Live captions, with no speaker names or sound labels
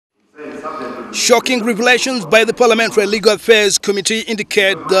Shocking revelations by the Parliamentary Legal Affairs Committee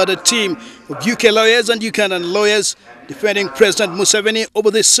indicate that a team of UK lawyers and Ugandan lawyers defending President Museveni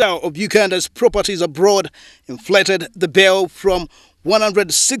over the sale of Uganda's properties abroad inflated the bail from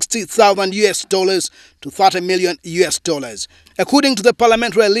 $160,000 to $30 million. According to the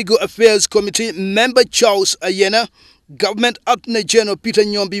Parliamentary Legal Affairs Committee member Charles Ayena, Government Attorney General Peter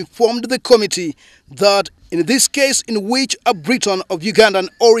Nyombi informed the committee that in this case in which a Briton of Ugandan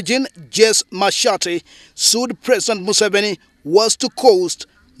origin, Jess Mashati, sued President Museveni was to cost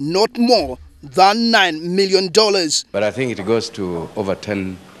not more than $9 million. But I think it goes to over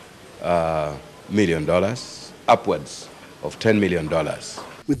 $10 million, upwards of $10 million.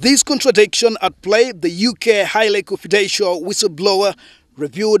 With this contradiction at play, the UK highly confidential whistleblower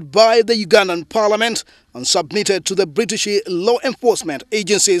reviewed by the Ugandan Parliament and submitted to the British law enforcement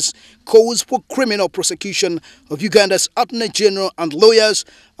agencies calls for criminal prosecution of Uganda's Attorney General and lawyers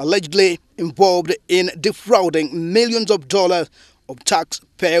allegedly involved in defrauding millions of dollars of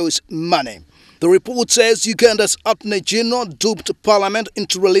taxpayers' money. The report says Uganda's Attorney General duped Parliament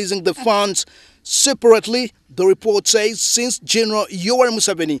into releasing the funds separately. The report says since General Yoweri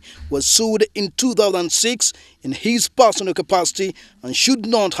Museveni was sued in 2006 in his personal capacity and should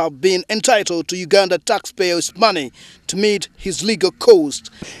not have been entitled to Uganda taxpayers' money to meet his legal costs.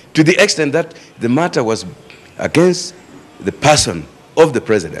 To the extent that the matter was against the person of the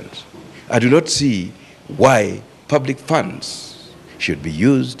president, I do not see why public funds should be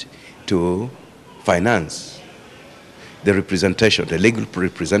used to finance the representation, the legal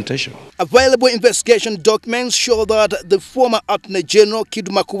representation. Available investigation documents show that the former Attorney General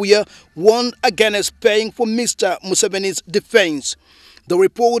Kidu Makuya warned against paying for Mr. Museveni's defense. The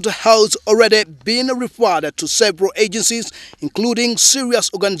report has already been referred to several agencies, including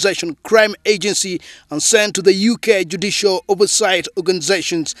Serious Organisation Crime Agency, and sent to the UK judicial oversight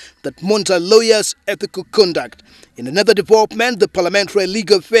organisations that monitor lawyers' ethical conduct. In another development, the Parliamentary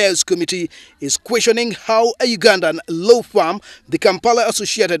Legal Affairs Committee is questioning how a Ugandan law firm, the Kampala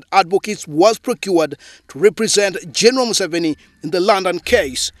Associated Advocates, was procured to represent General Museveni in the London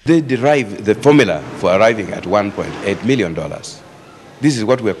case. They derive the formula for arriving at $1.8 million. This is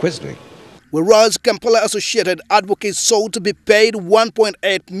what we are questioning. Whereas Kampala Associated Advocates sought to be paid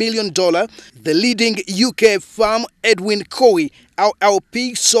 $1.8 million, the leading UK firm Edwin Cowie,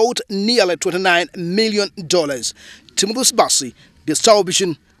 LLP, sought nearly $29 million. Timothy Bassi, The Star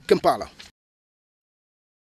Vision, Kampala.